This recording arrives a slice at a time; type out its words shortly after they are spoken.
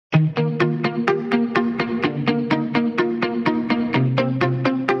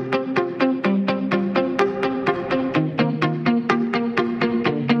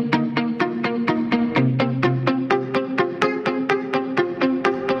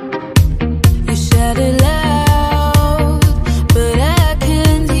said it loud, but I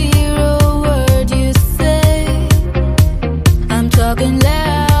can't hear a word you say. I'm talking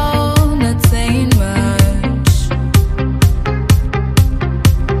loud, not saying much.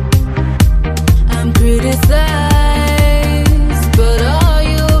 I'm criticized, but all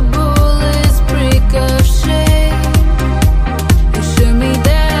your bullets ricochet. You shut me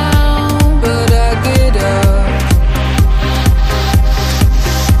down, but I get up.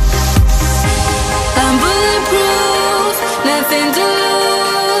 I'm bulletproof, nothing to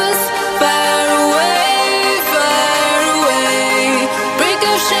lose. Fire away, fire away. Break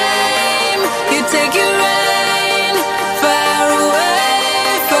of shame, you take your reign. Fire away,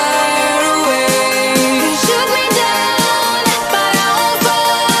 fire away. You shoot me down, but I won't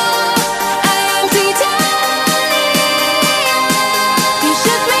fall. I am titanium. You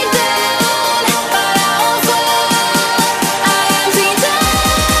shoot me down, but I won't fall. I am titanium.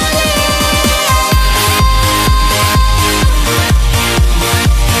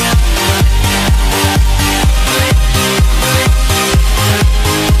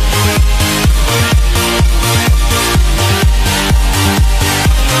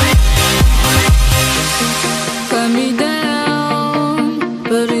 Cut me down,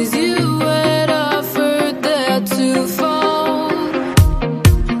 but as you had offered there to fall.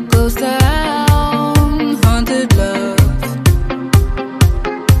 Ghost town, haunted love.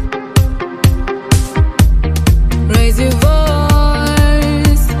 Raise your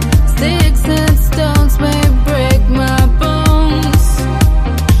voice, sticks and stones may break my bones.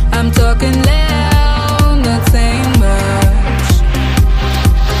 I'm talking loud, not saying much.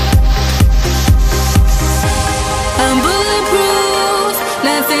 I'm bulletproof,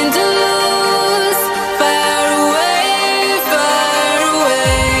 nothing to lose. Fire away, fire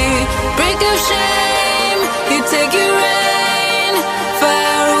away. Break of shame, you take your reign.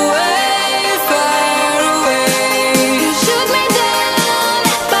 Fire away, fire away. You shoot me down,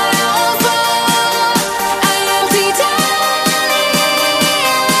 but I won't fall. I am titanium.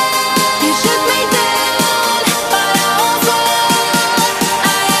 You shoot me down, but I won't fall.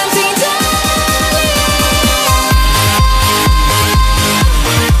 I am titanium.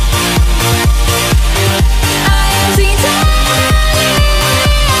 I am titanium.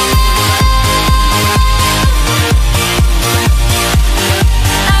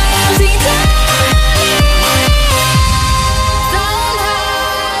 I am titanium. Stone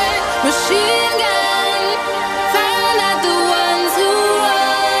heart, machine gun. Found out the ones who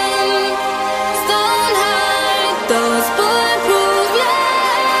run. Stone heart, those bulletproof glass.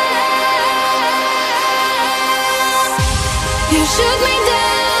 You shoot me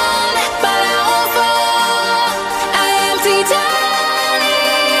down, but I won't fall. I am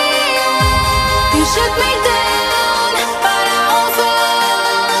titanium. You shoot me down.